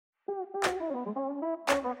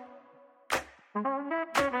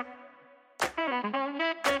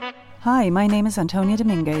Hi, my name is Antonia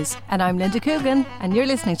Dominguez. And I'm Linda Coogan, and you're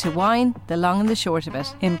listening to Wine, the Long and the Short of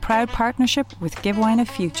It. In proud partnership with Give Wine a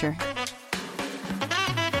Future.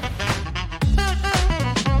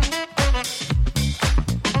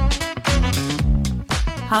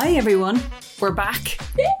 Hi everyone, we're back.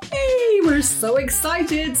 Yay! We're so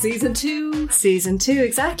excited. Season 2. Season 2,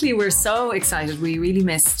 exactly. We're so excited. We really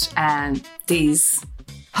missed these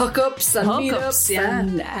Hookups and meetups, yeah.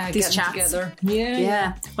 And These getting chats. together.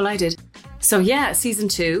 Yeah. Well, I did. So yeah, season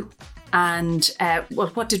 2. And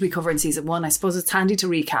what did we cover in season 1? I suppose it's handy to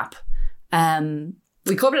recap.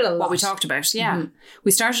 We covered it a lot. What we talked about, yeah.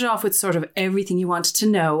 We started off with sort of everything you wanted to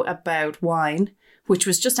know about wine, which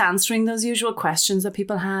was just answering those usual questions that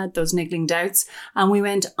people had, those niggling doubts. And we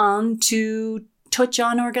went on to touch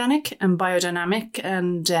on organic and biodynamic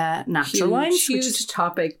and natural wines. Huge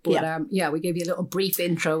topic, but we gave you a little brief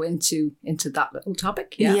intro into that little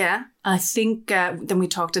topic. Yeah. I think then we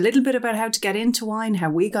talked a little bit about how to get into wine, how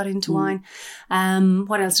we got into wine.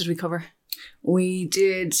 What else did we cover? We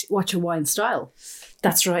did What's Your Wine Style?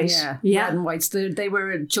 That's right. Yeah. Red and whites. They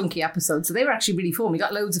were chunky episodes, so they were actually really fun. We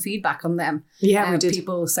got loads of feedback on them. Yeah, we did.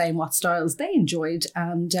 People saying what styles they enjoyed,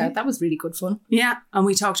 and that was really good fun. Yeah, and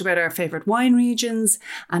we talked about our favourite wine regions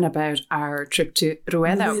and about our trip to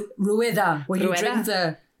Rueda. Rueda, where you drink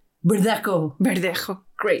the Verdejo.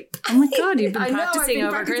 Great. Oh my God, you've been I know, practicing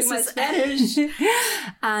I've been over practicing Christmas. my Spanish.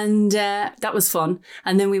 And that was fun.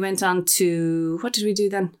 And then we went on to, what did we do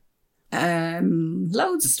then?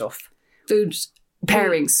 Loads of stuff. Food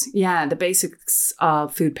pairings. Yeah, the basics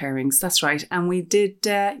of food pairings. That's right. And we did,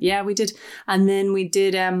 we did. And then we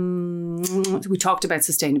did, we talked about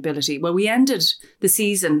sustainability. Well, we ended the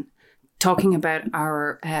season talking about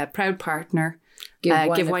our proud partner,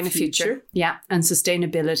 Give Wine a Future. Yeah, and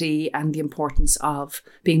sustainability and the importance of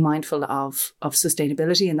being mindful of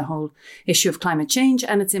sustainability and the whole issue of climate change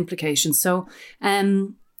and its implications. So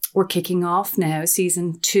we're kicking off now,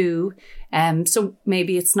 season 2. So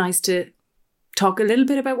maybe it's nice to talk a little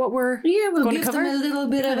bit about what we're we'll going give to cover. them a little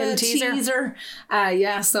bit of a teaser.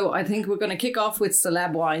 So I think we're going to kick off with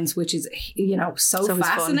celeb wines, which is, so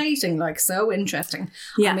fascinating, like so interesting.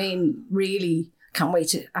 Yeah. I mean, really can't wait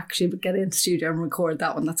to actually get into the studio and record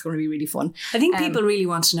that one. That's going to be really fun. I think people really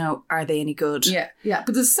want to know, are they any good? Yeah.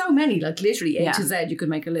 But there's so many, like literally A to Z, you could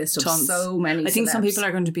make a list of Tons. so many. I think some people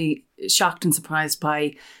are going to be shocked and surprised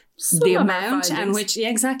by the amount and which,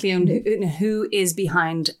 exactly, and who is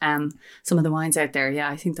behind some of the wines out there. Yeah,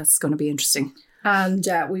 I think that's going to be interesting. And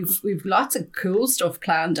we've lots of cool stuff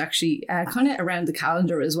planned, actually, kind of around the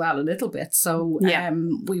calendar as well, a little bit. So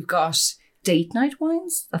we've got date night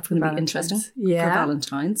wines. That's going to be interesting. Yeah. For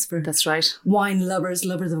Valentine's. That's right. Wine lovers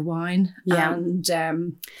of wine. Yeah. And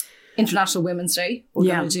International Women's Day.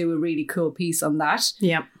 We're going to do a really cool piece on that.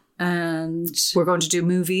 Yeah. And we're going to do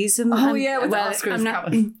movies with the Oscars. I'm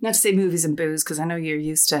not to say movies and booze, because I know you're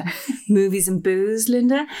used to movies and booze,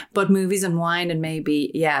 Linda, but movies and wine, and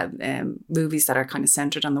maybe movies that are kind of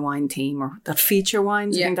centered on the wine theme or that feature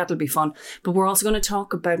wines. I think that'll be fun. But we're also going to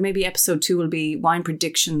talk about, maybe episode 2 will be wine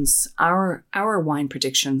predictions, our wine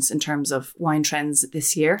predictions in terms of wine trends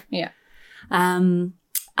this year. Yeah. And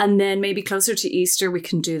then maybe closer to Easter we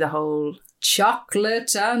can do the whole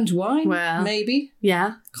chocolate and wine, maybe.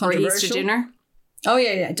 Yeah. Or Easter dinner. Oh,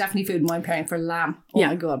 yeah. Definitely food and wine pairing for lamb. Oh,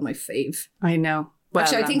 my God, my fave. I know. Well,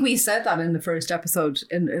 actually, I think we said that in the first episode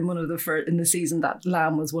in one of the in the season, that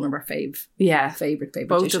lamb was one of our favorite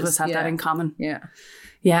both dishes. of us had that in common.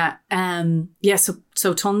 Yeah.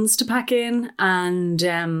 So tons to pack in, and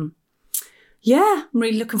I'm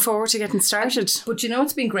really looking forward to getting started. But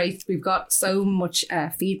it's been great. We've got so much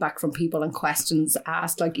feedback from people and questions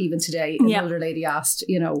asked. Like even today, another lady asked,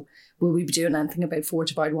 will we be doing anything about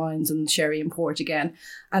fortified wines and sherry and port again?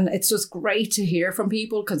 And it's just great to hear from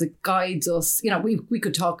people, because it guides us. We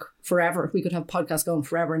could talk forever. We could have podcasts going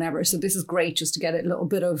forever and ever. So this is great just to get a little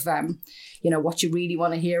bit of, what you really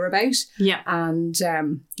want to hear about. Yeah. And,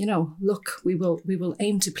 look, we will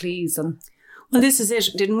aim to please. And well, this is it.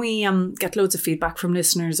 Didn't we get loads of feedback from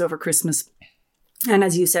listeners over Christmas? And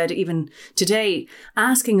as you said, even today,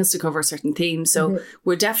 asking us to cover certain themes. So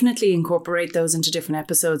we'll definitely incorporate those into different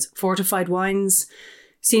episodes. Fortified wines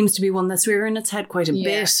seems to be one that's rearing its head quite a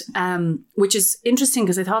bit, which is interesting,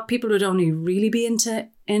 because I thought people would only really be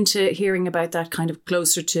into hearing about that kind of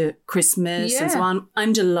closer to Christmas and so on.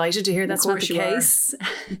 I'm delighted to hear that's not the case.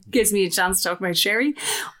 Gives me a chance to talk about sherry.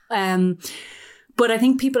 But I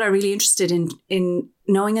think people are really interested in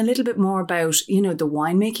knowing a little bit more about, the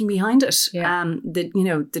winemaking behind it.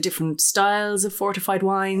 The different styles of fortified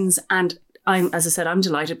wines. And as I said, I'm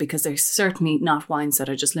delighted because they're certainly not wines that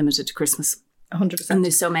are just limited to Christmas. 100%. And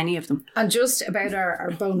there's so many of them. And just about our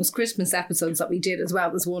bonus Christmas episodes that we did as well,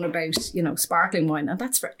 there's one about, sparkling wine, and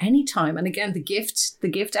that's for any time. And again, the gift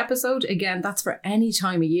episode, again, that's for any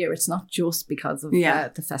time of year. It's not just because of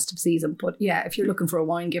the festive season. But yeah, if you're looking for a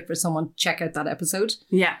wine gift for someone, check out that episode.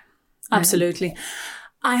 Yeah, absolutely.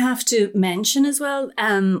 I have to mention as well,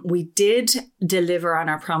 we did deliver on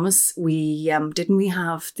our promise. We didn't we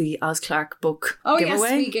have the Oz Clarke book giveaway?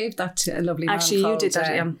 Yes, we gave that to a lovely man. Actually, you did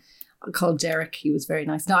that, called Derek. He was very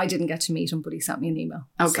nice. No, I didn't get to meet him, but he sent me an email.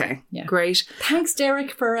 Okay, so, great. Thanks,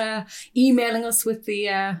 Derek, for emailing us with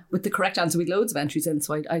the correct answer. We had loads of entries in,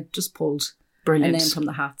 so I just pulled a name from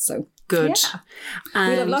the hat. So good. Yeah.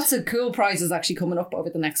 We have lots of cool prizes actually coming up over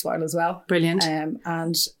the next while as well. Brilliant.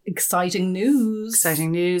 And exciting news. Exciting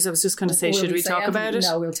news. I was just going to say, should we talk about it?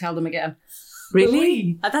 No, we'll tell them again.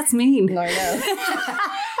 Really? That's mean. No, I know.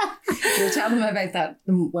 We'll tell them about that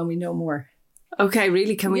when we know more. Okay,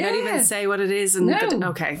 really? Can we not even say what it is? No.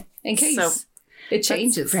 Okay. In case it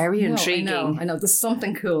changes. Very intriguing. I know. There's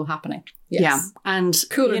something cool happening. Yes. Yeah. And,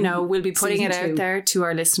 we'll be putting it out there to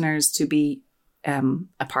our listeners to be a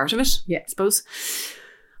part of it, I suppose.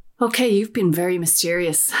 Okay, you've been very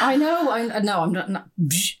mysterious. I know. I'm not.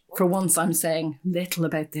 For once, I'm saying little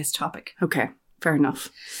about this topic. Okay, fair enough.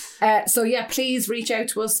 So please reach out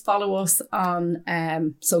to us. Follow us on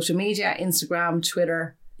social media, Instagram,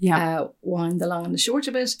 Twitter. Wine the long and the short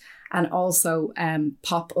of it, and also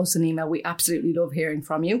pop us an email. We absolutely love hearing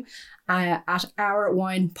from you at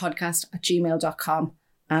ourwinepodcast@gmail.com,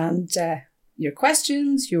 and your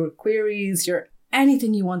questions, your queries, your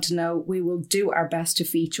anything you want to know, we will do our best to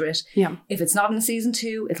feature it. If it's not in season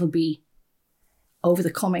 2, it'll be over the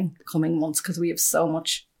coming months, because we have so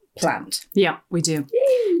much planned. We do.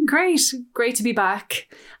 Yay. Great to be back,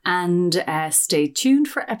 and stay tuned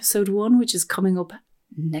for episode 1, which is coming up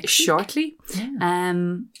shortly.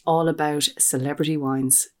 All about celebrity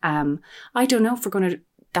wines. I don't know if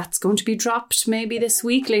that's going to be dropped maybe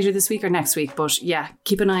later this week or next week, but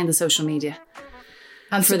keep an eye on the social media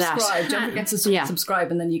and for subscribe. Don't forget to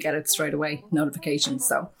subscribe, and then you get it straight away, notifications.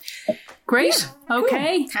 So great.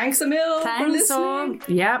 Okay, cool. Thanks a mil. Thanks all.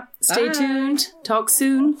 Stay tuned. Talk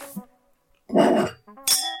soon.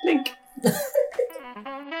 Link.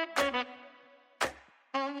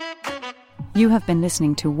 You have been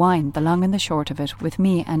listening to Wine, the Long and the Short of It, with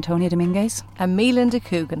me, Antonia Dominguez. And me, Linda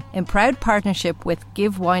Coogan, in proud partnership with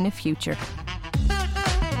Give Wine a Future.